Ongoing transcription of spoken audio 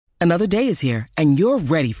Another day is here, and you're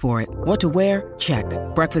ready for it. What to wear? Check.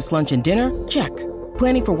 Breakfast, lunch, and dinner? Check.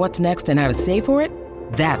 Planning for what's next and how to save for it?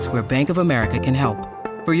 That's where Bank of America can help.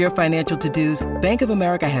 For your financial to-dos, Bank of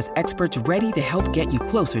America has experts ready to help get you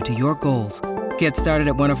closer to your goals. Get started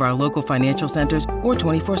at one of our local financial centers or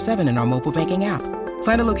 24/7 in our mobile banking app.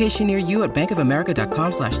 Find a location near you at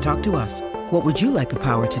bankofamerica.com/talktous. What would you like the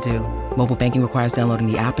power to do? Mobile banking requires downloading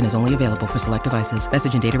the app and is only available for select devices.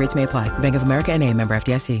 Message and data rates may apply. Bank of America N.A., member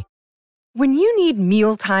FDIC. When you need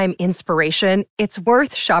mealtime inspiration, it's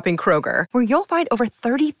worth shopping Kroger, where you'll find over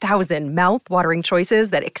 30,000 mouth-watering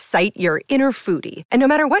choices that excite your inner foodie. And no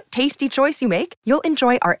matter what tasty choice you make, you'll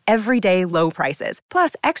enjoy our everyday low prices,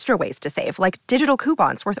 plus extra ways to save, like digital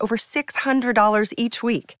coupons worth over $600 each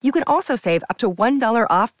week. You can also save up to $1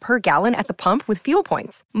 off per gallon at the pump with fuel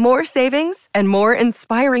points. More savings and more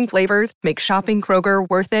inspiring flavors make shopping Kroger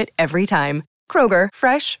worth it every time. Kroger,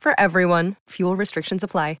 fresh for everyone. Fuel restrictions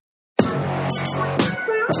apply.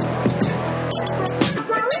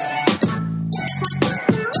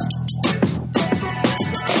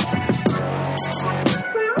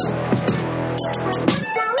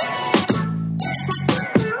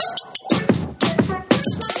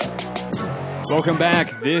 Welcome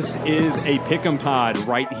back. This is a Pick'em Pod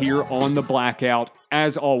right here on the Blackout.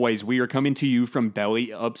 As always, we are coming to you from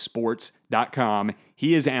BellyUpSports.com.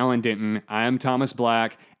 He is Alan Denton. I am Thomas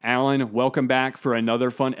Black. Alan, welcome back for another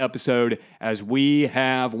fun episode as we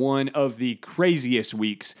have one of the craziest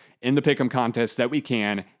weeks in the Pick'em contest that we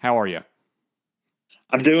can. How are you?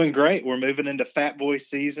 I'm doing great. We're moving into fat boy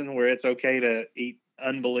season where it's okay to eat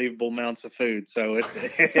unbelievable amounts of food. So it's going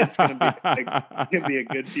to be a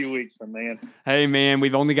good few weeks, my man. Hey, man,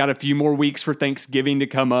 we've only got a few more weeks for Thanksgiving to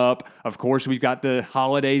come up. Of course, we've got the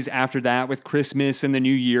holidays after that with Christmas and the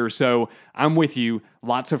New Year. So I'm with you.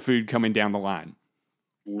 Lots of food coming down the line.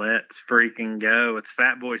 Let's freaking go. It's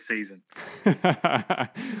fat boy season.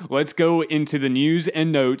 Let's go into the news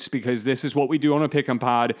and notes because this is what we do on a Pick'em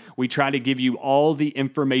Pod. We try to give you all the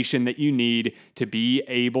information that you need to be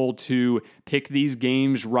able to pick these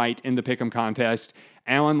games right in the Pick'em contest.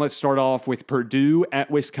 Alan, let's start off with Purdue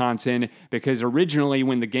at Wisconsin because originally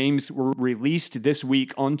when the games were released this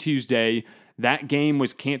week on Tuesday, that game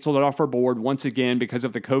was canceled off our board once again because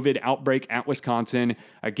of the COVID outbreak at Wisconsin.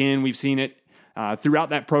 Again, we've seen it throughout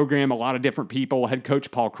that program, a lot of different people, head coach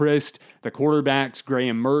Paul Chryst, the quarterbacks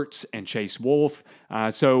Graham Mertz and Chase Wolf.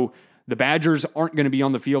 So the Badgers aren't going to be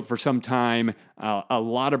on the field for some time. A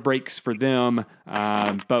lot of breaks for them,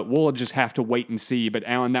 but we'll just have to wait and see. But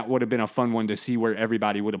Alan, that would have been a fun one to see where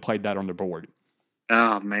everybody would have played that on the board.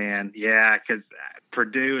 Oh, man. Yeah, because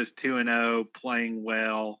Purdue is 2-0, playing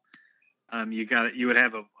well. You would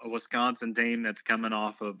have a Wisconsin team that's coming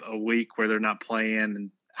off of a week where they're not playing,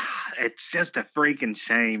 and it's just a freaking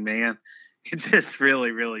shame, man. It just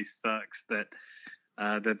really, really sucks that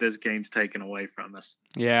this game's taken away from us.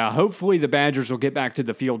 Yeah, hopefully the Badgers will get back to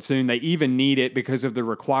the field soon. They even need it because of the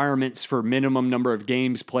requirements for minimum number of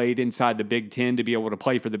games played inside the Big Ten to be able to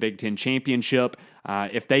play for the Big Ten championship.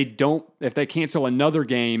 If they cancel another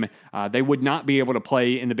game, they would not be able to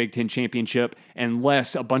play in the Big Ten championship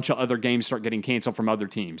unless a bunch of other games start getting canceled from other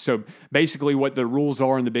teams. So basically what the rules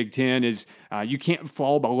are in the Big Ten is you can't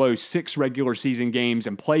fall below 6 regular season games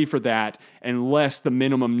and play for that unless the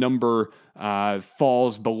minimum number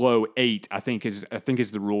falls below 8, I think is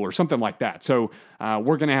the rule or something like that. So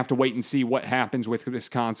we're going to have to wait and see what happens with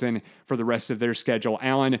Wisconsin for the rest of their schedule.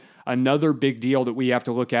 Alan, another big deal that we have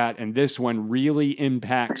to look at, and this one really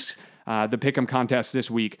impacts the Pick'em contest this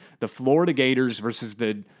week, the Florida Gators versus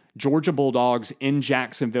the Georgia Bulldogs in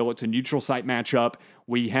Jacksonville. It's a neutral site matchup.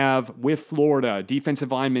 We have, with Florida,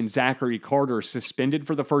 defensive lineman Zachary Carter suspended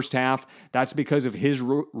for the first half. That's because of his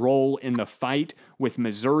role in the fight with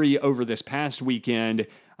Missouri over this past weekend.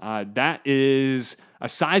 That is a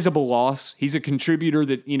sizable loss. He's a contributor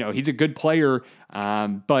that, he's a good player.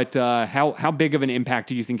 But how big of an impact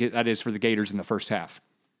do you think that is for the Gators in the first half?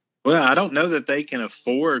 Well, I don't know that they can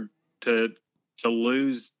afford to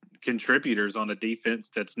lose contributors on a defense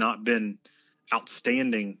that's not been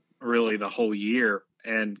outstanding really the whole year.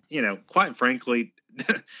 And, quite frankly,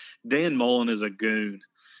 Dan Mullen is a goon.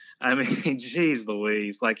 I mean, geez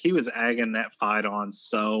Louise, like he was egging that fight on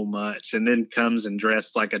so much and then comes and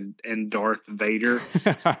dressed like in Darth Vader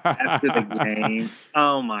after the game.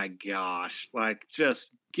 Oh my gosh. Like, just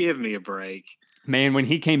give me a break. Man, when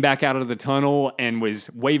he came back out of the tunnel and was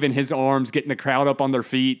waving his arms, getting the crowd up on their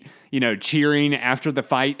feet, cheering after the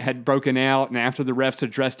fight had broken out and after the refs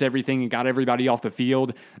addressed everything and got everybody off the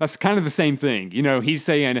field, that's kind of the same thing. He's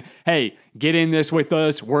saying, hey, get in this with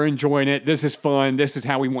us. We're enjoying it. This is fun. This is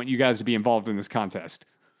how we want you guys to be involved in this contest.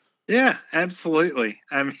 Yeah, absolutely.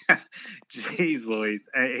 I mean, geez, Louise,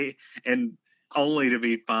 and only to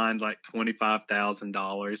be fined like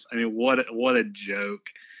 $25,000. I mean, what a joke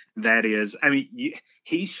that is. I mean,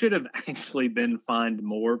 he should have actually been fined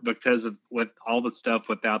more because of with all the stuff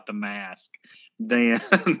without the mask than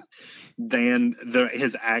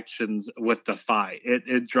his actions with the fight.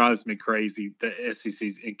 It drives me crazy, the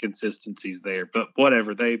SEC's inconsistencies there. But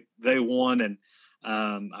whatever, they won, and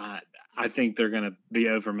I think they're going to be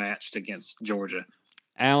overmatched against Georgia.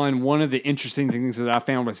 Alan, one of the interesting things that I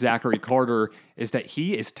found with Zachary Carter is that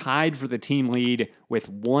he is tied for the team lead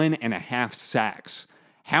with 1.5 sacks.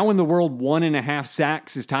 How in the world 1.5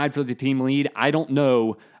 sacks is tied for the team lead? I don't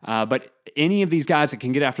know. But any of these guys that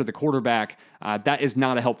can get after the quarterback, that is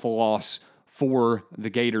not a helpful loss for the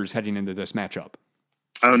Gators heading into this matchup.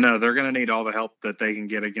 Oh, no, they're going to need all the help that they can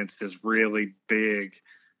get against this really big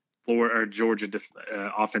Georgia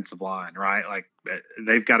offensive line, right? Like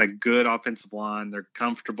they've got a good offensive line. They're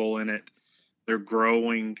comfortable in it. They're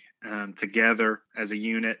growing together as a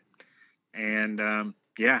unit. And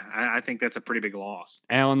I think that's a pretty big loss.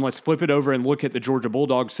 Alan, let's flip it over and look at the Georgia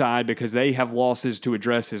Bulldogs side because they have losses to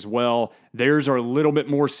address as well. Theirs are a little bit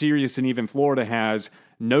more serious than even Florida has.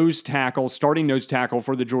 Starting nose tackle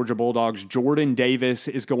for the Georgia Bulldogs, Jordan Davis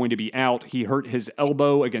is going to be out. He hurt his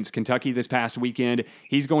elbow against Kentucky this past weekend.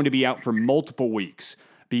 He's going to be out for multiple weeks.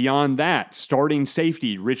 Beyond that, starting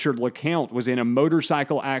safety Richard LeCount was in a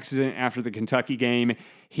motorcycle accident after the Kentucky game.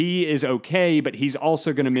 He is okay, but he's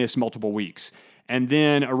also going to miss multiple weeks. And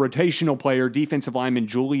then a rotational player, defensive lineman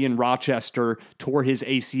Julian Rochester, tore his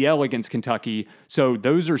ACL against Kentucky. So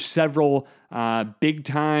those are several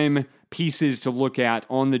big-time pieces to look at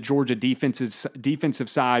on the Georgia defensive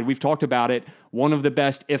side. We've talked about it. One of the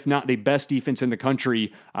best, if not the best defense in the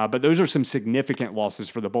country. But those are some significant losses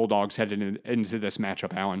for the Bulldogs headed into this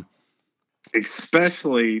matchup, Alan.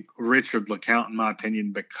 Especially Richard LeCount, in my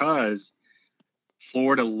opinion, because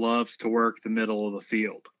Florida loves to work the middle of the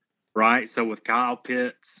field. Right. So with Kyle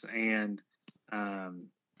Pitts and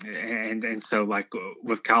so like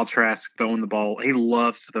with Kyle Trask throwing the ball, he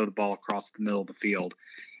loves to throw the ball across the middle of the field.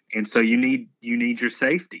 And so you need your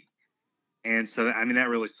safety. And so, I mean, that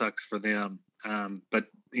really sucks for them. But,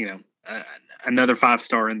 another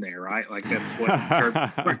 5-star in there, right? Like that's what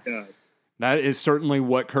Kirby Smart does. That is certainly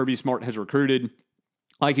what Kirby Smart has recruited.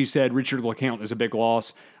 Like you said, Richard LeCount is a big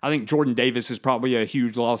loss. I think Jordan Davis is probably a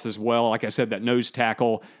huge loss as well. Like I said, that nose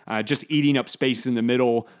tackle, just eating up space in the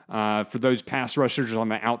middle for those pass rushers on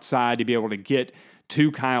the outside to be able to get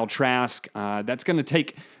to Kyle Trask. That's going to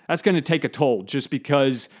take a toll just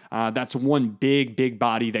because that's one big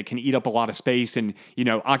body that can eat up a lot of space and,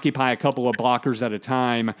 occupy a couple of blockers at a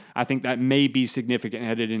time. I think that may be significant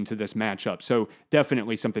headed into this matchup. So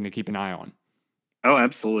definitely something to keep an eye on. Oh,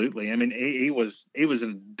 absolutely. I mean,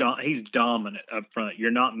 he's dominant up front.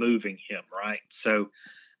 You're not moving him, right? So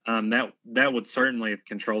that would certainly have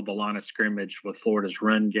controlled the line of scrimmage with Florida's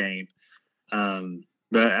run game.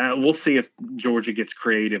 But we'll see if Georgia gets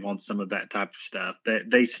creative on some of that type of stuff.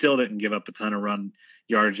 They still didn't give up a ton of run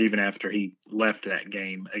yards even after he left that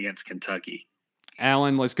game against Kentucky.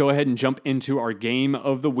 Alan, let's go ahead and jump into our game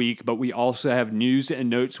of the week, but we also have news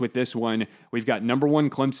and notes with this one. We've got number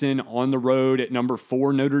 1 Clemson on the road at number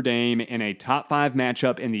 4 Notre Dame in a top 5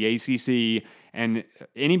 matchup in the ACC. And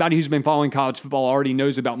anybody who's been following college football already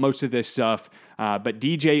knows about most of this stuff. But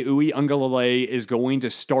DJ Uiagalelei is going to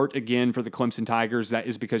start again for the Clemson Tigers. That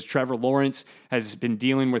is because Trevor Lawrence has been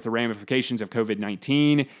dealing with the ramifications of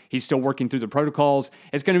COVID-19. He's still working through the protocols.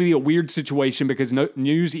 It's going to be a weird situation because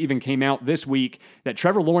news even came out this week that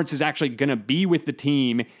Trevor Lawrence is actually going to be with the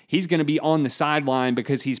team. He's going to be on the sideline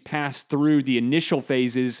because he's passed through the initial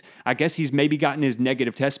phases. I guess he's maybe gotten his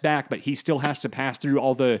negative test back, but he still has to pass through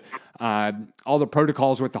all the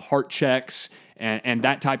protocols with the heart checks and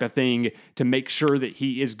that type of thing to make sure that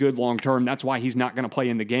he is good long term. That's why he's not going to play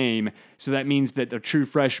in the game. So that means that the true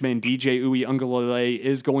freshman, DJ Uiagalelei,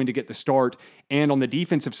 is going to get the start. And on the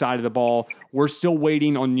defensive side of the ball, we're still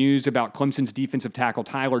waiting on news about Clemson's defensive tackle,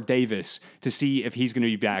 Tyler Davis, to see if he's going to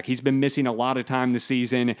be back. He's been missing a lot of time this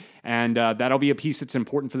season, and that'll be a piece that's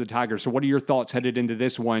important for the Tigers. So what are your thoughts headed into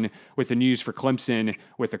this one with the news for Clemson,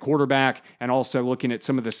 with the quarterback, and also looking at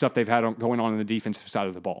some of the stuff they've had going on the defensive side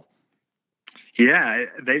of the ball? Yeah,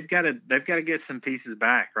 they've got to get some pieces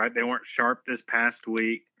back, right? They weren't sharp this past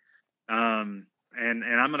week, and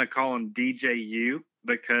I'm going to call him DJU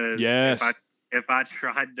because yes. if I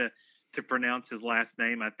tried to pronounce his last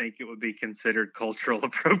name, I think it would be considered cultural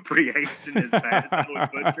appropriation as bad as I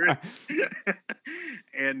would butcher it.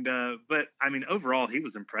 And but I mean, overall, he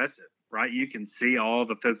was impressive, right? You can see all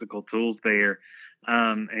the physical tools there.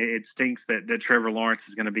 It stinks that Trevor Lawrence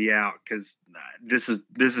is going to be out, because this is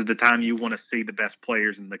the time you want to see the best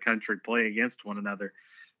players in the country play against one another.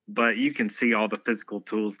 But you can see all the physical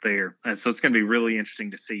tools there. So it's going to be really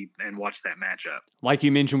interesting to see and watch that matchup. Like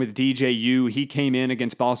you mentioned with DJU, he came in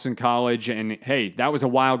against Boston College, and hey, that was a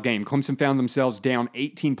wild game. Clemson found themselves down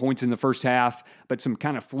 18 points in the first half, but some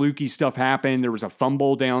kind of fluky stuff happened. There was a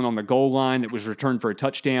fumble down on the goal line that was returned for a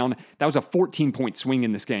touchdown. That was a 14-point swing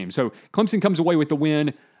in this game. So Clemson comes away with the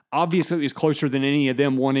win. Obviously, it was closer than any of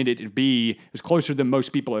them wanted it to be. It was closer than most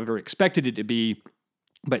people ever expected it to be.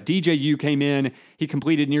 But DJU came in, he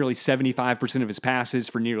completed nearly 75% of his passes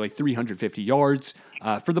for nearly 350 yards.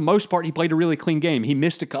 For the most part, he played a really clean game. He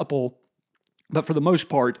missed a couple, but for the most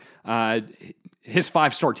part, his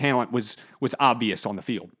five-star talent was obvious on the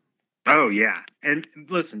field. Oh, yeah. And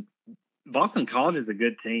listen, Boston College is a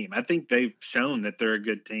good team. I think they've shown that they're a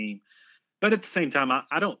good team. But at the same time,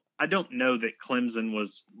 I don't know that Clemson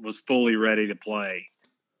was fully ready to play.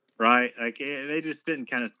 Right, like they just didn't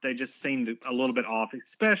they just seemed a little bit off,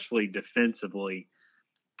 especially defensively.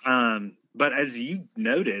 But as you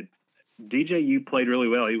noted, DJU played really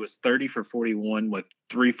well. He was 30 for 41 with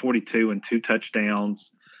 342 and 2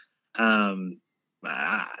 touchdowns. They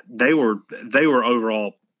were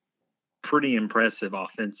overall pretty impressive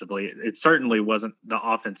offensively. It certainly wasn't the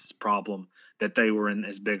offense's problem that they were in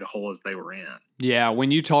as big a hole as they were in. Yeah,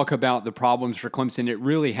 when you talk about the problems for Clemson, it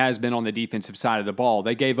really has been on the defensive side of the ball.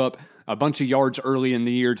 They gave up a bunch of yards early in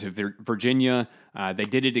the year to Virginia. They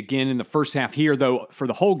did it again in the first half here, though. For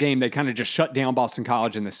the whole game, they kind of just shut down Boston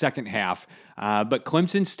College in the second half. But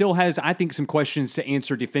Clemson still has, I think, some questions to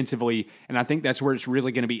answer defensively, and I think that's where it's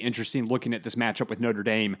really going to be interesting looking at this matchup with Notre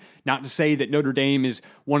Dame. Not to say that Notre Dame is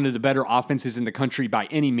one of the better offenses in the country by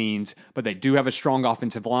any means, but they do have a strong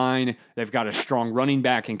offensive line. They've got a strong running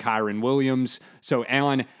back in Kyron Williams. So,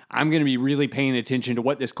 Alan, I'm going to be really paying attention to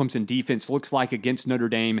what this Clemson defense looks like against Notre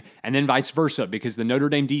Dame, and then vice versa, because the Notre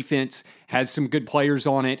Dame defense has some good players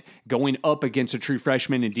on it going up against a true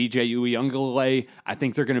freshman in DJ Uiagalelei. I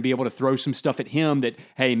think they're going to be able to throw some stuff at him that,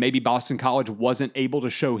 hey, maybe Boston College wasn't able to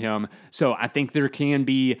show him. So I think there can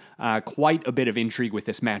be quite a bit of intrigue with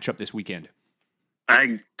this matchup this weekend.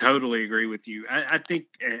 I totally agree with you. I think,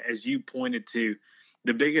 as you pointed to,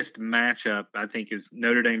 the biggest matchup, I think, is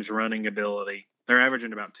Notre Dame's running ability. They're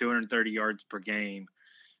averaging about 230 yards per game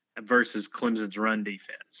versus Clemson's run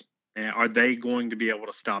defense. And are they going to be able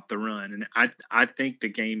to stop the run? And I think the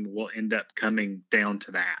game will end up coming down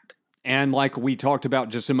to that. And like we talked about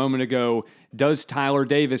just a moment ago, does Tyler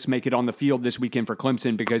Davis make it on the field this weekend for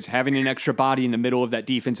Clemson? Because having an extra body in the middle of that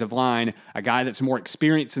defensive line, a guy that's more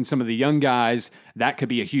experienced than some of the young guys, that could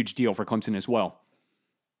be a huge deal for Clemson as well.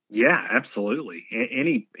 Yeah, absolutely.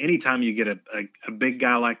 Anytime you get a big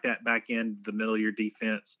guy like that back in the middle of your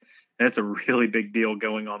defense, that's a really big deal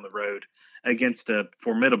going on the road against a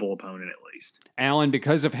formidable opponent, at least. Alan,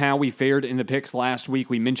 because of how we fared in the picks last week,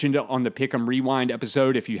 we mentioned it on the Pick 'em Rewind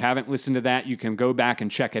episode. If you haven't listened to that, you can go back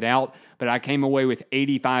and check it out. But I came away with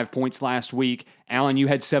 85 points last week. Alan, you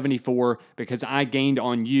had 74 because I gained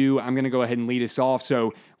on you. I'm going to go ahead and lead us off.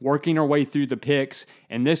 So working our way through the picks.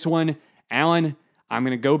 And this one, Alan, I'm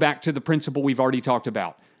going to go back to the principle we've already talked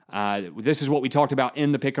about. This is what we talked about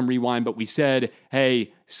in the Pick 'em Rewind, but we said,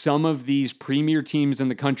 hey, some of these premier teams in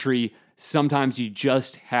the country, sometimes you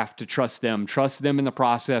just have to trust them. Trust them in the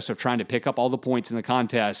process of trying to pick up all the points in the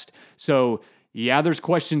contest. So, yeah, there's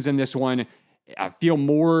questions in this one. I feel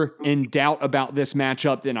more in doubt about this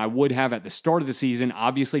matchup than I would have at the start of the season.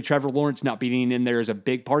 Obviously, Trevor Lawrence not being in there is a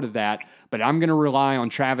big part of that, but I'm going to rely on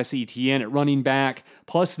Travis Etienne at running back,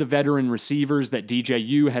 plus the veteran receivers that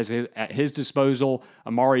DJU has at his disposal.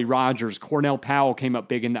 Amari Rodgers, Cornell Powell came up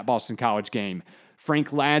big in that Boston College game.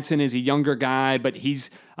 Frank Ladson is a younger guy, but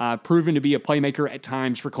he's proven to be a playmaker at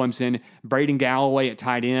times for Clemson. Braden Galloway at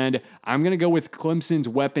tight end. I'm going to go with Clemson's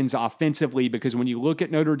weapons offensively because when you look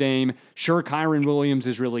at Notre Dame, sure, Kyron Williams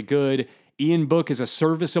is really good. Ian Book is a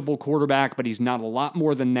serviceable quarterback, but he's not a lot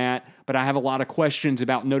more than that. But I have a lot of questions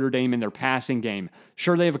about Notre Dame and their passing game.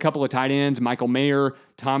 Sure, they have a couple of tight ends, Michael Mayer,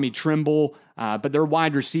 Tommy Trimble, but their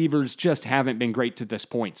wide receivers just haven't been great to this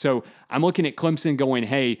point. So I'm looking at Clemson going,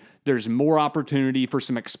 hey, there's more opportunity for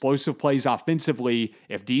some explosive plays offensively.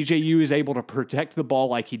 If DJU is able to protect the ball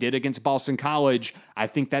like he did against Boston College, I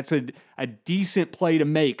think that's a decent play to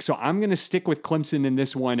make. So I'm going to stick with Clemson in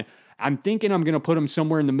this one. I'm thinking I'm going to put him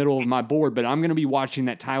somewhere in the middle of my board, but I'm going to be watching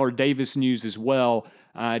that Tyler Davis news as well,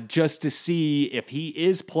 just to see if he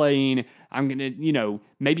is playing. I'm going to,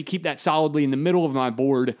 maybe keep that solidly in the middle of my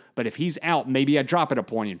board, but if he's out, maybe I drop it a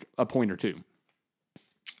point or two.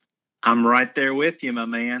 I'm right there with you, my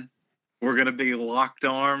man. we're going to be locked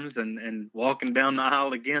arms and walking down the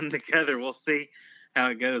aisle again together. We'll see how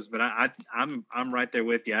it goes. But I'm right there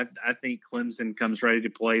with you. I think Clemson comes ready to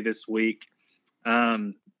play this week.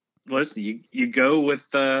 Listen, you go with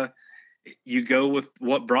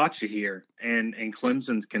what brought you here, and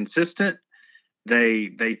Clemson's consistent.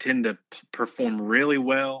 They tend to perform really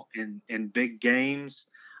well in big games.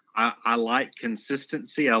 I like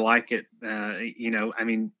consistency. I like it.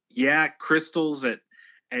 Crystals at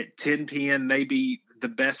 10 p.m. may be the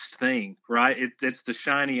best thing, right? It's the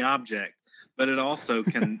shiny object, but it also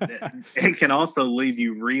can also leave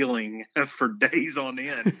you reeling for days on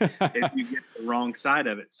end if you get the wrong side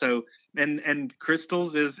of it. So and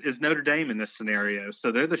Crystals is Notre Dame in this scenario.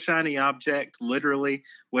 So they're the shiny object, literally,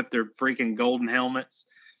 with their freaking golden helmets.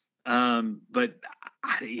 But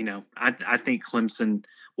I think Clemson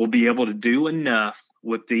will be able to do enough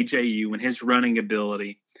with DJU and his running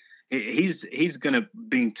ability. He's going to,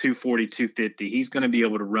 being 240, 250, he's going to be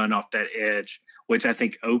able to run off that edge, which I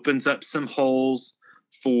think opens up some holes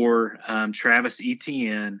for Travis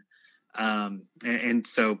Etienne. And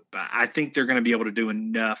so I think they're going to be able to do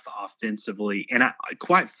enough offensively. And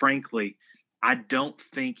quite frankly, I don't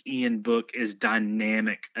think Ian Book is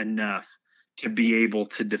dynamic enough to be able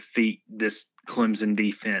to defeat this Clemson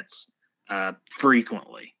defense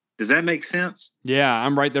frequently. Does that make sense? Yeah,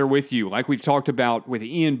 I'm right there with you. Like we've talked about with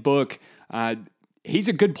Ian Book, he's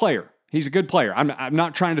a good player. He's a good player. I'm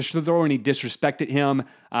not trying to throw any disrespect at him,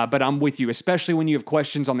 but I'm with you, especially when you have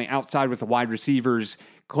questions on the outside with the wide receivers.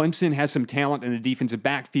 Clemson has some talent in the defensive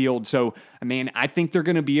backfield, so, man, I think they're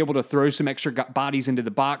going to be able to throw some extra bodies into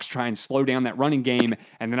the box, try and slow down that running game,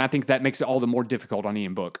 and then I think that makes it all the more difficult on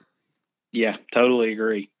Ian Book. Yeah, totally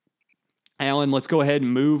agree. Alan, let's go ahead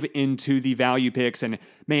and move into the value picks. And,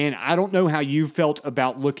 man, I don't know how you felt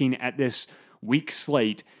about looking at this week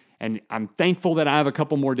slate, and I'm thankful that I have a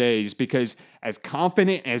couple more days because as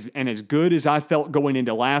confident and as good as I felt going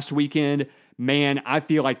into last weekend, man, I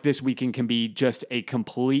feel like this weekend can be just a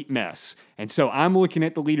complete mess. And so I'm looking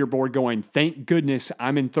at the leaderboard going, thank goodness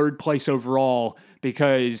I'm in third place overall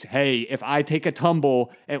because, hey, if I take a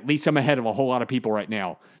tumble, at least I'm ahead of a whole lot of people right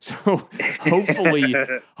now. So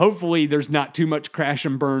hopefully there's not too much crash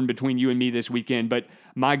and burn between you and me this weekend. But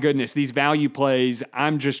my goodness, these value plays,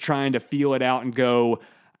 I'm just trying to feel it out and go,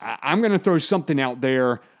 I'm going to throw something out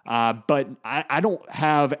there, but I don't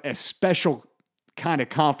have a special kind of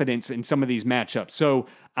confidence in some of these matchups. So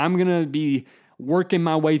I'm going to be working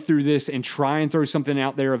my way through this and try and throw something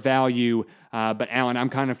out there of value. But Alan, I'm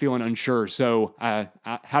kind of feeling unsure. So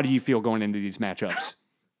how do you feel going into these matchups?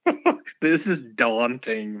 This is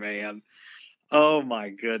daunting, man. Oh my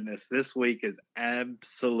goodness. This week is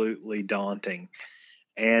absolutely daunting.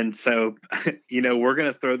 And so, we're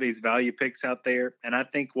going to throw these value picks out there, and I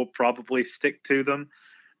think we'll probably stick to them.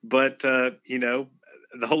 But, the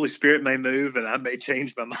Holy Spirit may move, and I may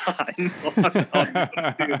change my mind. We'll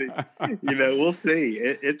see.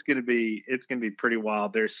 It's going to be pretty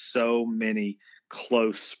wild. There's so many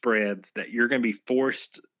close spreads that you're going to be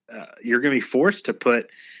forced. You're going to be forced to put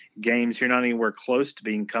games you're not anywhere close to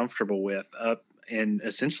being comfortable with up and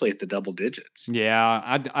essentially at the double digits.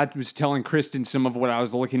 Yeah, I was telling Kristen some of what I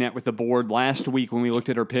was looking at with the board last week when we looked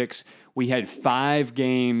at our picks. We had 5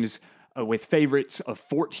 games with favorites of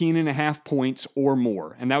 14.5 points or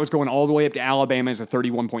more, and that was going all the way up to Alabama as a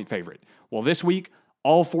 31-point favorite. Well, this week,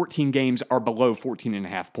 all 14 games are below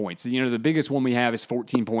 14.5 points. The biggest one we have is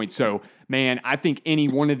 14 points. So, man, I think any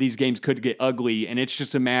one of these games could get ugly, and it's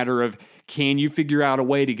just a matter of can you figure out a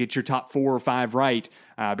way to get your top 4 or 5 right?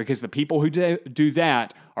 Because the people who do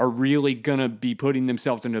that are really going to be putting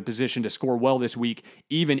themselves in a position to score well this week,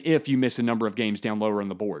 even if you miss a number of games down lower on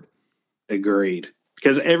the board. Agreed.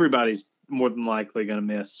 Because everybody's more than likely going to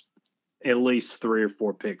miss at least 3 or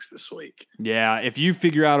 4 picks this week. Yeah, if you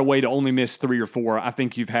figure out a way to only miss 3 or 4, I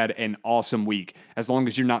think you've had an awesome week, as long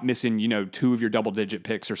as you're not missing, 2 of your double-digit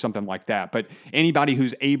picks or something like that. But anybody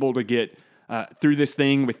who's able to get through this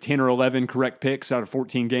thing with 10 or 11 correct picks out of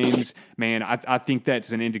 14 games, man, I think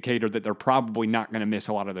that's an indicator that they're probably not going to miss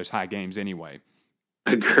a lot of those high games anyway.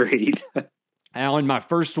 Agreed. Alan, my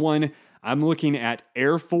first one, I'm looking at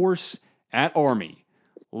Air Force at Army.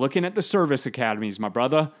 Looking at the service academies, my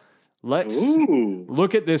brother. Let's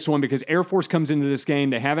look at this one because Air Force comes into this game.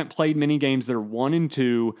 They haven't played many games. They're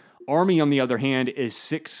 1-2. Army, on the other hand, is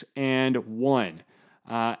 6-1.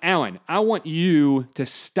 Alan, I want you to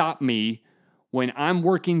stop me when I'm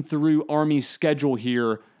working through Army's schedule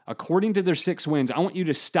here. According to their 6 wins, I want you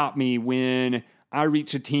to stop me when I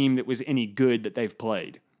reach a team that was any good that they've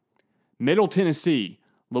played. Middle Tennessee,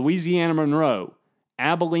 Louisiana Monroe,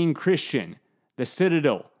 Abilene Christian, the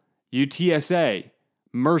Citadel, UTSA,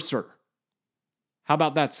 Mercer, How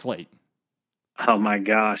about that slate? Oh my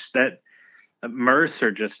gosh, that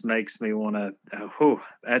Mercer just makes me want to.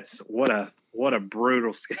 That's what a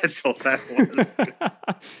brutal schedule that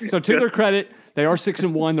was. So to their credit, they are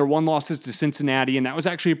 6-1. Their one loss is to Cincinnati, and that was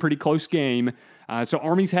actually a pretty close game. So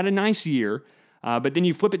Army's had a nice year. But then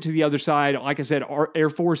you flip it to the other side. Like I said, Air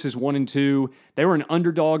Force is 1-2. They were an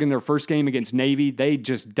underdog in their first game against Navy. They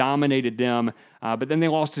just dominated them. But then they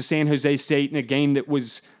lost to San Jose State in a game that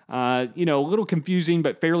was, a little confusing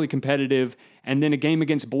but fairly competitive. And then a game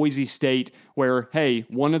against Boise State where, hey,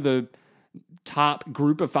 one of the top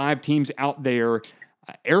group of 5 teams out there.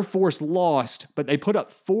 Air Force lost, but they put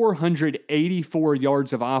up 484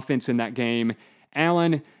 yards of offense in that game.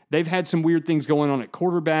 Allen, they've had some weird things going on at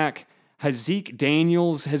quarterback. Hazik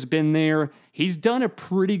Daniels has been there. He's done a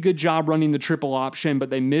pretty good job running the triple option, but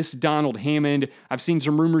they missed Donald Hammond. I've seen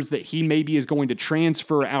some rumors that he maybe is going to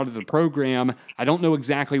transfer out of the program. I don't know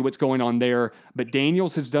exactly what's going on there, but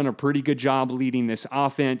Daniels has done a pretty good job leading this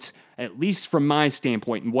offense, at least from my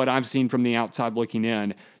standpoint and what I've seen from the outside looking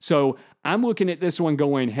in. So I'm looking at this one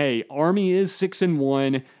going, hey, Army is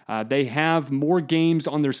 6-1. They have more games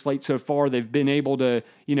on their slate so far. They've been able to,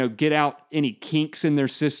 get out any kinks in their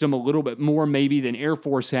system a little bit more maybe than Air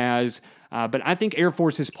Force has. But I think Air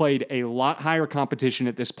Force has played a lot higher competition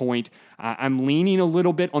at this point. I'm leaning a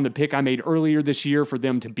little bit on the pick I made earlier this year for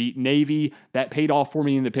them to beat Navy. That paid off for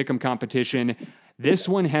me in the pick'em competition. This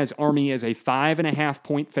one has Army as a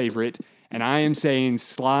 5.5-point favorite, and I am saying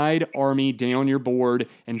slide Army down your board.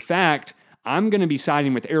 In fact, I'm going to be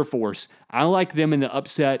siding with Air Force. I like them in the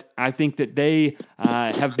upset. I think that they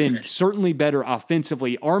have been certainly better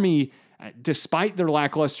offensively. Army, despite their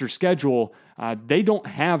lackluster schedule, they don't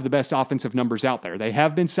have the best offensive numbers out there. They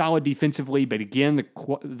have been solid defensively, but again,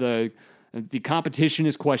 the competition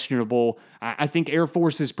is questionable. I think Air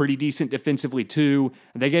Force is pretty decent defensively too.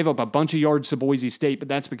 They gave up a bunch of yards to Boise State, but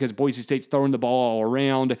that's because Boise State's throwing the ball all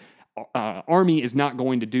around. Army is not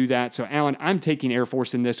going to do that. So, Alan, I'm taking Air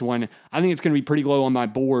Force in this one. I think it's going to be pretty low on my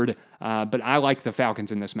board, but I like the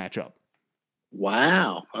Falcons in this matchup.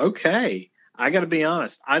 Wow. Okay. I got to be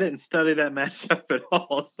honest. I didn't study that matchup at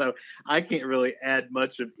all, so I can't really add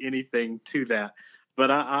much of anything to that. But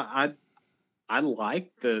I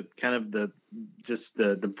like the kind of the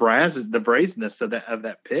brazenness of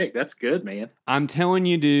that pick. That's good, man. I'm telling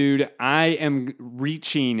you, dude, I am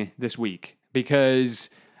reaching this week because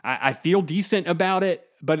I feel decent about it,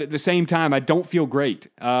 but at the same time, I don't feel great.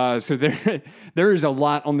 So there is a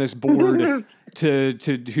lot on this board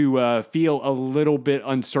to feel a little bit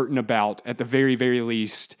uncertain about at the very, very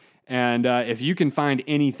least. And if you can find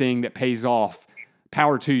anything that pays off,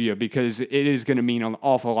 power to you, because it is going to mean an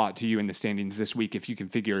awful lot to you in the standings this week if you can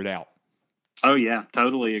figure it out. Oh yeah,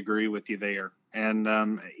 totally agree with you there. And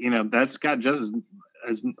that's got just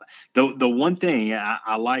as the one thing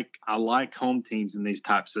I like home teams in these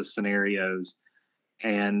types of scenarios,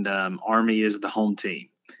 and Army is the home team.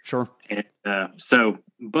 Sure. And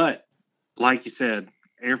but like you said,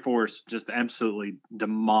 Air Force just absolutely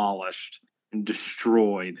demolished and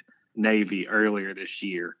destroyed Navy earlier this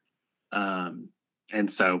year. And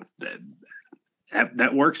so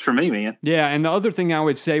that works for me, man. Yeah, and the other thing I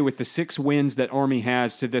would say with the 6 wins that Army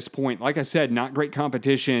has to this point, like I said, not great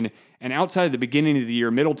competition. And outside of the beginning of the year,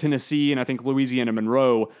 Middle Tennessee and I think Louisiana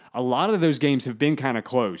Monroe, a lot of those games have been kind of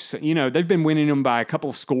close. They've been winning them by a couple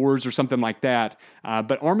of scores or something like that.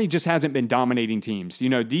 But Army just hasn't been dominating teams.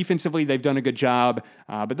 Defensively, they've done a good job,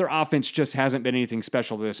 but their offense just hasn't been anything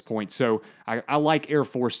special to this point. So I like Air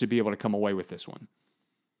Force to be able to come away with this one.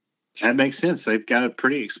 That makes sense. They've got a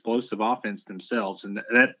pretty explosive offense themselves, and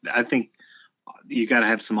that I think you got to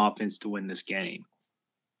have some offense to win this game.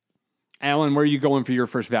 Alan, where are you going for your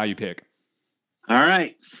first value pick? All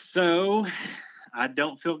right, so I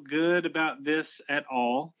don't feel good about this at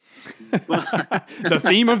all. The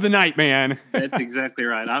theme of the night, man. That's exactly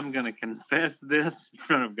right. I'm going to confess this in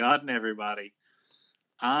front of God and everybody.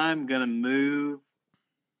 I'm going to move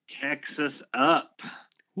Texas up.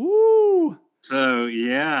 Woo! So,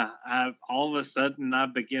 yeah, all of a sudden I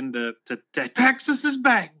begin to Texas is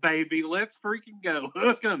back, baby. Let's freaking go.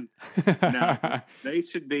 Hook them. No, they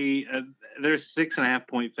should be they're a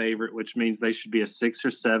 6.5-point favorite, which means they should be a 6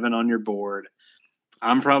 or 7 on your board.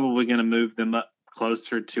 I'm probably going to move them up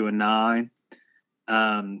closer to a 9.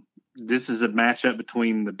 This is a matchup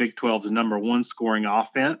between the Big 12's number 1 scoring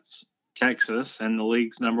offense, Texas, and the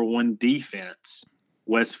league's number 1 defense,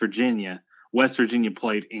 West Virginia. West Virginia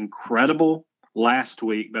played incredible last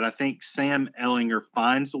week, but I think Sam Ehlinger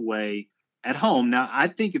finds a way at home. Now, I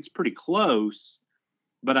think it's pretty close,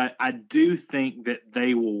 but I do think that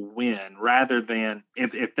they will win rather than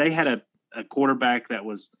if they had a quarterback that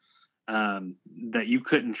was that you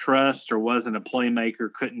couldn't trust or wasn't a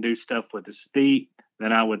playmaker, couldn't do stuff with his feet,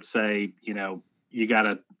 then I would say, you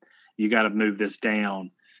gotta move this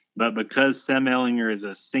down. But because Sam Ehlinger is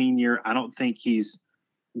a senior, I don't think he's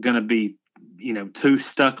going to be, too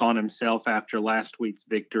stuck on himself after last week's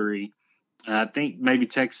victory. I think maybe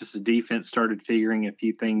Texas's defense started figuring a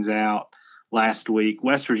few things out last week.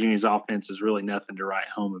 West Virginia's offense is really nothing to write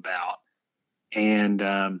home about. And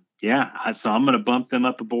so I'm going to bump them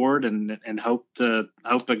up a board and hope to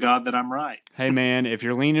God that I'm right. Hey man, if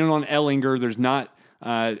you're leaning on Ehlinger, there's not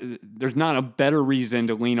a better reason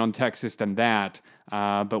to lean on Texas than that.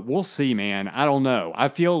 But we'll see, man. I don't know. I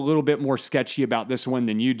feel a little bit more sketchy about this one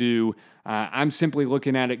than you do. I'm simply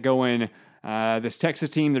looking at it going, this Texas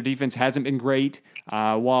team, their defense hasn't been great.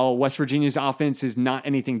 While West Virginia's offense is not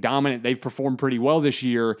anything dominant, they've performed pretty well this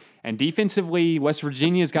year. And defensively, West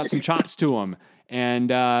Virginia's got some chops to them.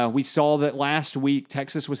 And we saw that last week,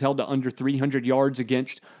 Texas was held to under 300 yards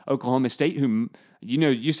against Oklahoma State, who,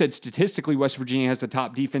 you said statistically West Virginia has the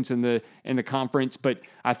top defense in the conference, but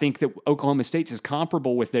I think that Oklahoma State's is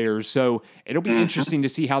comparable with theirs. So it'll be interesting to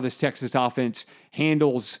see how this Texas offense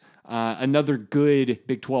handles another good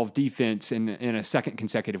Big 12 defense in a second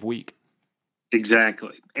consecutive week.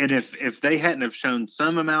 Exactly. And if they hadn't have shown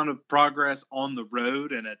some amount of progress on the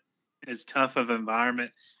road in as tough of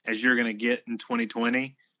environment as you're going to get in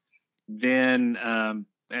 2020, then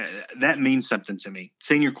that means something to me.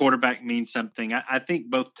 Senior quarterback means something. I think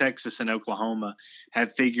both Texas and Oklahoma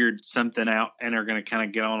have figured something out and are going to kind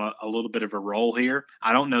of get on a little bit of a roll here.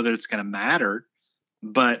 I don't know that it's going to matter,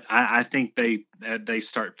 but I think they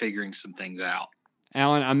start figuring some things out.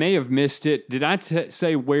 Alan, I may have missed it. Did I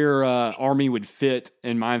say where Army would fit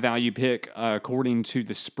in my value pick according to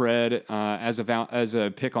the spread as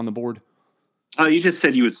a pick on the board? Oh, you just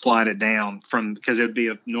said you would slide it down because it would be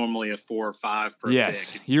normally a 4 or 5 per pick.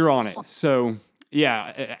 Yes, you're on it. So,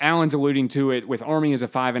 yeah, Alan's alluding to it. With Army as a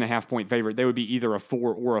 5.5 point favorite, they would be either a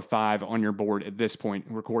 4 or a 5 on your board at this point,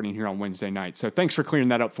 recording here on Wednesday night. So thanks for clearing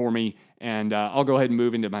that up for me, and I'll go ahead and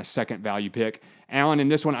move into my second value pick. Alan, in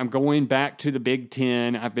this one, I'm going back to the Big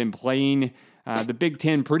Ten. I've been playing the Big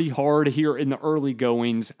Ten pretty hard here in the early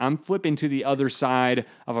goings. I'm flipping to the other side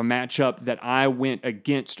of a matchup that I went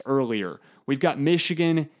against earlier. We've got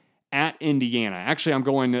Michigan at Indiana. Actually, I'm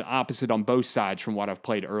going the opposite on both sides from what I've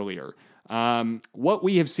played earlier. What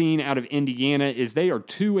we have seen out of Indiana is they are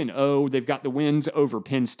 2-0. They've got the wins over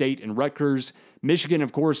Penn State and Rutgers. Michigan,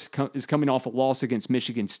 of course, is coming off a loss against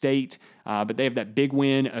Michigan State, but they have that big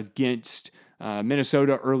win against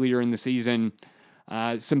Minnesota earlier in the season.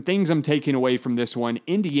 Some things I'm taking away from this one.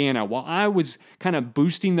 Indiana, while I was kind of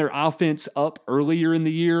boosting their offense up earlier in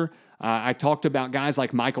the year, I talked about guys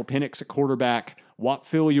like Michael Penix at quarterback, Whop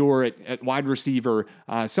Philyor at wide receiver,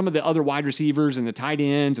 some of the other wide receivers and the tight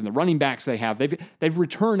ends and the running backs they have. They've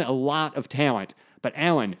returned a lot of talent. But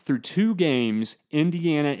Allen, through 2 games,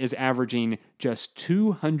 Indiana is averaging just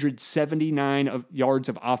 279 yards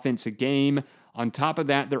of offense a game. On top of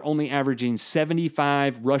that, they're only averaging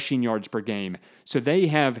 75 rushing yards per game. So they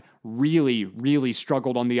have really, really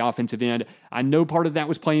struggled on the offensive end. I know part of that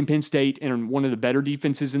was playing Penn State and one of the better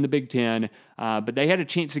defenses in the Big Ten, but they had a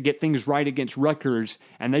chance to get things right against Rutgers,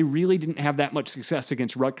 and they really didn't have that much success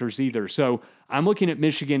against Rutgers either. So I'm looking at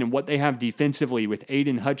Michigan and what they have defensively with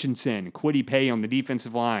Aiden Hutchinson, Kwity Paye on the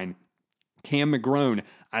defensive line, Cam McGrone.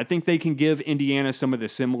 I think they can give Indiana some of the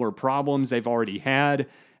similar problems they've already had.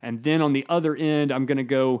 And then on the other end, I'm going to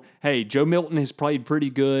go, hey, Joe Milton has played pretty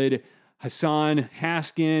good. Hassan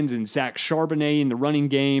Haskins and Zach Charbonnet in the running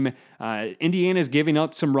game. Indiana's giving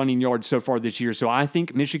up some running yards so far this year, so I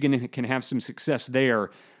think Michigan can have some success there.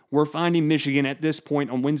 We're finding Michigan at this point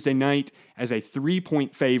on Wednesday night as a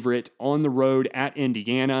 3-point favorite on the road at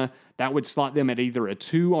Indiana. That would slot them at either a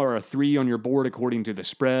 2 or a 3 on your board according to the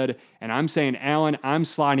spread. And I'm saying, Allen, I'm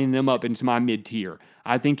sliding them up into my mid-tier.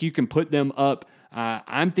 I think you can put them up.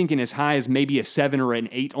 I'm thinking as high as maybe a 7 or an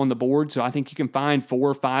 8 on the board. So I think you can find 4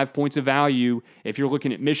 or 5 points of value if you're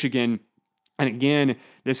looking at Michigan. And again,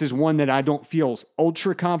 this is one that I don't feel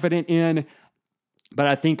ultra confident in, but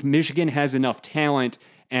I think Michigan has enough talent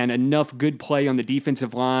and enough good play on the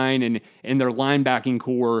defensive line and in their linebacking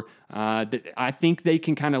core that I think they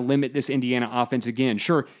can kind of limit this Indiana offense again.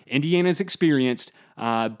 Sure, Indiana's experienced,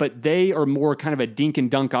 but they are more kind of a dink and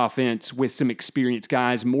dunk offense with some experienced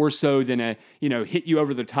guys, more so than a hit you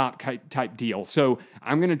over the top type deal. So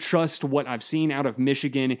I'm going to trust what I've seen out of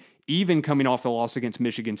Michigan, even coming off the loss against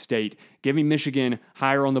Michigan State, giving Michigan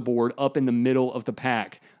higher on the board, up in the middle of the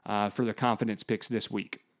pack for the confidence picks this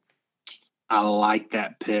week. I like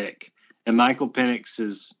that pick. And Michael Penix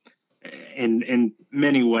in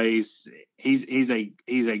many ways, he's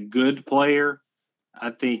a good player.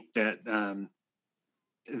 I think that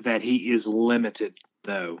he is limited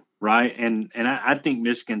though, right? And I think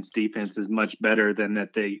Michigan's defense is much better than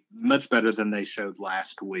they showed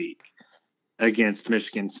last week against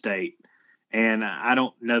Michigan State. And I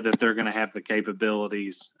don't know that they're going to have the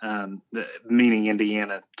capabilities, meaning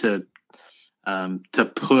Indiana, to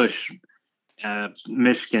push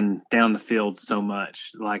Michigan down the field so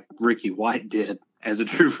much like Ricky White did as a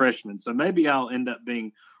true freshman. So maybe I'll end up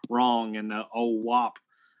being wrong, and the old WAP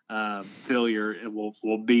failure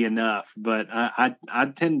will be enough. But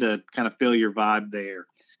I tend to kind of feel your vibe there.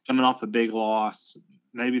 Coming off a big loss,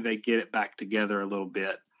 maybe they get it back together a little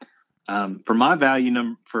bit. For my value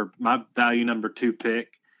number 2 pick,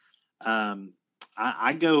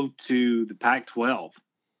 I go to the Pac-12,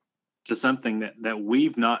 to something that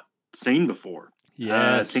we've not seen before.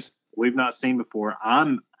 Yes, we've not seen before.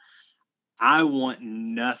 I want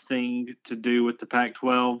nothing to do with the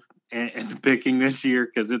Pac-12 and picking this year,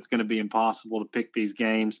 because it's going to be impossible to pick these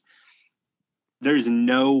games. There's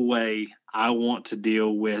no way I want to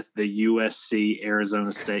deal with the USC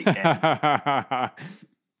Arizona State game.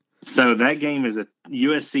 So that game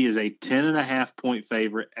USC is a 10.5 point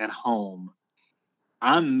favorite at home.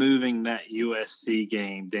 I'm moving that USC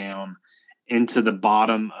game down into the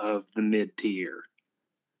bottom of the mid-tier.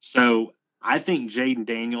 So I think Jaden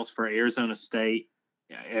Daniels for Arizona State,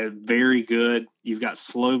 very good. You've got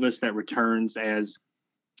Slovis that returns as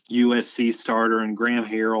USC starter, and Graham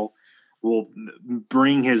Harrell will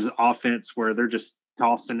bring his offense where they're just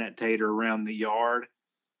tossing that tater around the yard.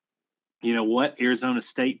 You know what? Arizona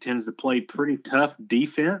State tends to play pretty tough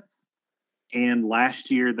defense, and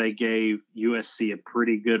last year they gave USC a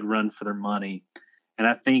pretty good run for their money. And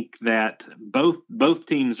I think that both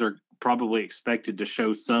teams are probably expected to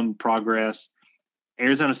show some progress.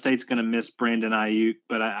 Arizona State's going to miss Brandon Ayuk,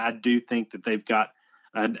 but I do think that they've got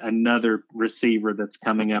another receiver that's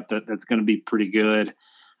coming up that's going to be pretty good.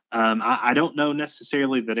 I don't know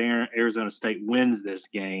necessarily that Arizona State wins this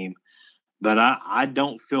game, but I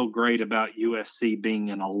don't feel great about USC being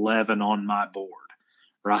an 11 on my board,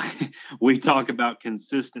 right? We talk about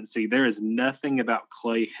consistency. There is nothing about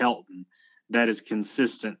Clay Helton that is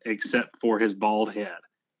consistent except for his bald head,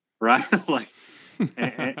 right?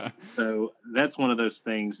 And so that's one of those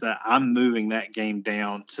things that I'm moving that game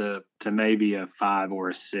down to maybe a 5 or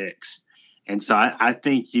a 6. And so I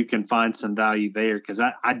think you can find some value there, because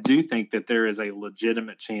I do think that there is a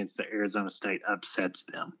legitimate chance that Arizona State upsets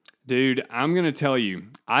them. Dude, I'm going to tell you,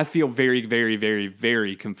 I feel very, very, very,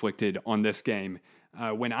 very conflicted on this game.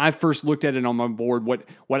 When I first looked at it on my board, what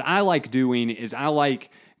I like doing is I like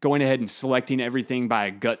going ahead and selecting everything by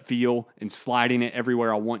a gut feel and sliding it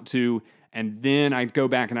everywhere I want to. And then I go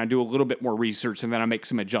back and I do a little bit more research, and then I make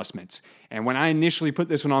some adjustments. And when I initially put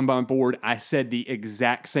this one on my board, I said the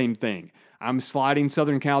exact same thing. I'm sliding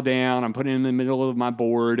Southern Cal down. I'm putting it in the middle of my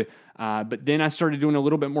board. But then I started doing a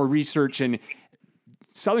little bit more research, and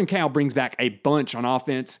Southern Cal brings back a bunch on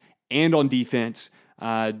offense and on defense.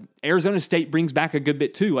 Arizona State brings back a good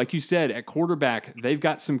bit too. Like you said, at quarterback, they've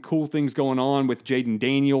got some cool things going on with Jaden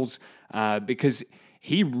Daniels, because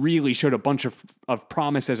he really showed a bunch of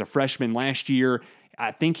promise as a freshman last year.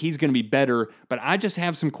 I think he's going to be better, but I just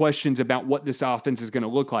have some questions about what this offense is going to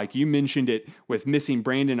look like. You mentioned it with missing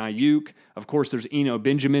Brandon Ayuk. Of course, there's Eno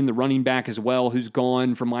Benjamin, the running back as well, who's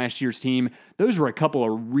gone from last year's team. Those were a couple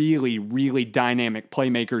of really, really dynamic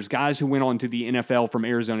playmakers, guys who went on to the NFL from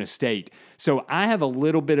Arizona State. So I have a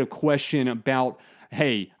little bit of question about,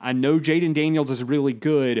 hey, I know Jaden Daniels is really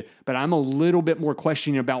good, but I'm a little bit more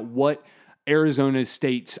questioning about what Arizona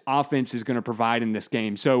State's offense is going to provide in this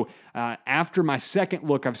game. So after my second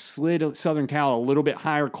look, I've slid Southern Cal a little bit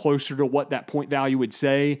higher, closer to what that point value would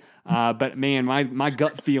say. But man, my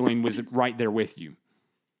gut feeling was right there with you.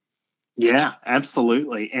 Yeah,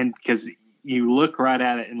 absolutely. And because you look right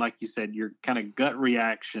at it, and like you said, your kind of gut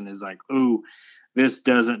reaction is like, "Ooh, this just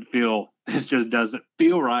doesn't feel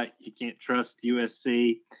right." You can't trust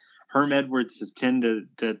USC. Herm Edwards has tended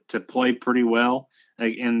to play pretty well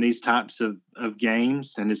in these types of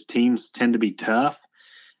games, and his teams tend to be tough.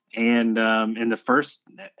 And in the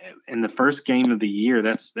first game of the year,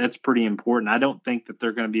 that's pretty important. I don't think that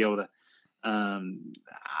they're going to be able to.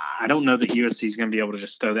 I don't know that USC is going to be able to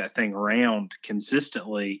just throw that thing around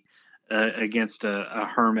consistently against a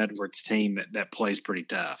Herm Edwards team that plays pretty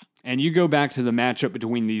tough. And you go back to the matchup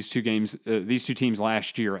between these two teams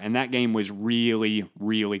last year, and that game was really,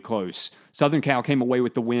 really close. Southern Cal came away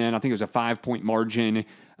with the win. I think it was a 5-point margin.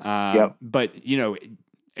 But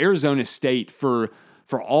Arizona State, for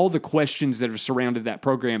for all the questions that have surrounded that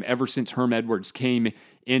program ever since Herm Edwards came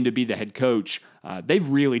in to be the head coach, they've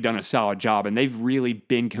really done a solid job, and they've really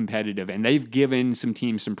been competitive, and they've given some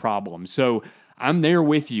teams some problems. So I'm there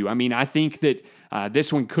with you. I mean, I think that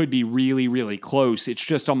this one could be really, really close. It's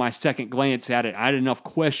just on my second glance at it, I had enough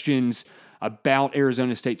questions about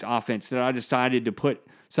Arizona State's offense that I decided to put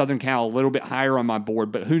Southern Cal a little bit higher on my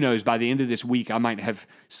board. But who knows, by the end of this week, I might have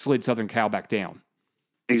slid Southern Cal back down.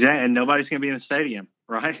 Exactly, and nobody's going to be in the stadium,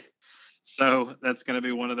 right? So that's going to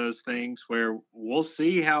be one of those things where we'll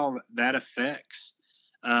see how that affects.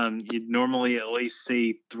 You'd normally at least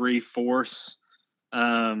see 3/4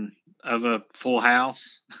 of a full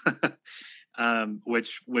house, which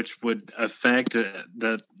would affect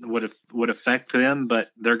would affect them, but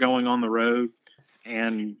they're going on the road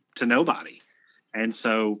and to nobody. And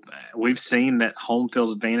so we've seen that home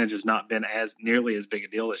field advantage has not been nearly as big a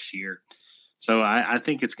deal this year. So I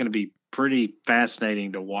think it's going to be pretty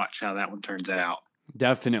fascinating to watch how that one turns out.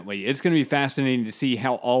 Definitely. It's going to be fascinating to see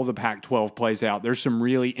how all the Pac-12 plays out. There's some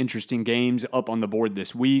really interesting games up on the board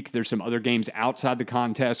this week. There's some other games outside the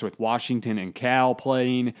contest with Washington and Cal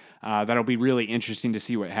playing. That'll be really interesting to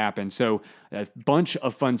see what happens. So a bunch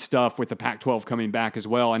of fun stuff with the Pac-12 coming back as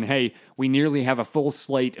well. And hey, we nearly have a full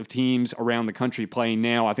slate of teams around the country playing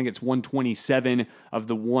now. I think it's 127 of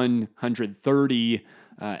the 130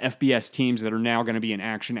 FBS teams that are now going to be in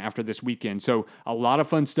action after this weekend. So a lot of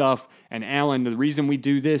fun stuff. And Alan, the reason we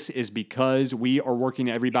do this is because we are working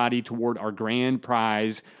everybody toward our grand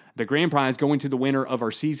prize. The grand prize going to the winner of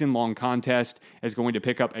our season-long contest is going to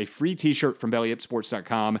pick up a free t-shirt from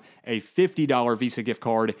bellyupsports.com, a $50 Visa gift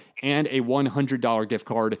card, and a $100 gift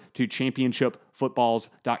card to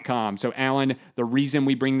championshipfootballs.com. So, Alan, the reason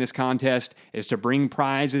we bring this contest is to bring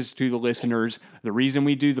prizes to the listeners. The reason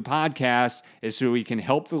we do the podcast is so we can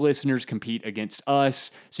help the listeners compete against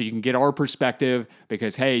us, so you can get our perspective,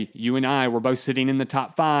 because, hey, you and I, we're both sitting in the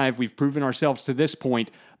top 5. We've proven ourselves to this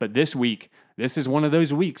point, but this week, this is one of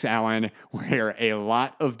those weeks, Alan, where a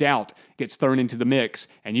lot of doubt gets thrown into the mix,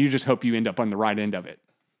 and you just hope you end up on the right end of it.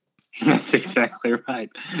 That's exactly right.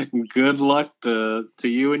 Good luck to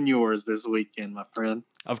you and yours this weekend, my friend.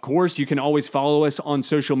 Of course, you can always follow us on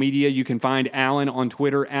social media. You can find Alan on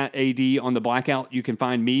Twitter at AD on the Blackout. You can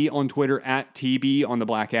find me on Twitter at TB on the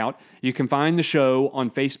Blackout. You can find the show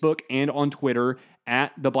on Facebook and on Twitter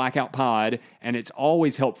at the Blackout Pod. And it's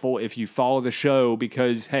always helpful if you follow the show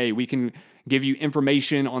because, hey, we can give you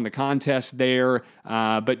information on the contest there,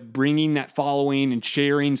 but bringing that following and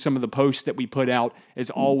sharing some of the posts that we put out is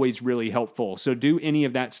always really helpful. So do any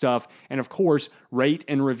of that stuff. And of course, rate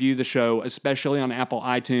and review the show, especially on Apple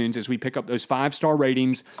iTunes. As we pick up those 5-star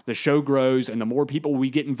ratings, the show grows, and the more people we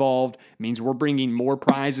get involved means we're bringing more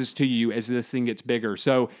prizes to you as this thing gets bigger.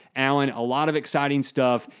 So, Alan, a lot of exciting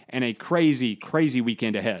stuff and a crazy, crazy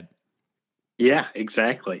weekend ahead. Yeah,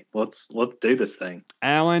 exactly. Let's do this thing.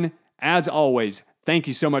 Alan, as always, thank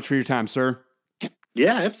you so much for your time, sir.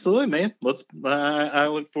 Yeah, absolutely, man. I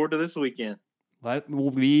look forward to this weekend. That will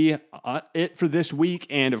be it for this week.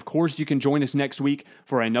 And of course, you can join us next week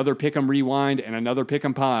for another Pick'em Rewind and another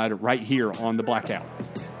Pick'em Pod right here on the Blackout.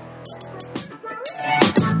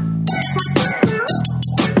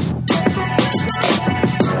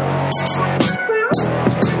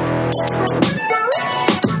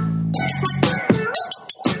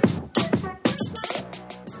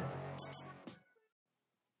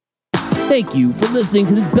 Thank you for listening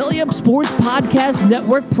to this Belly Up Sports Podcast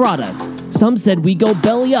Network product. Some said we go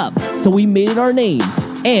belly up, so we made it our name,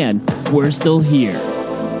 and we're still here.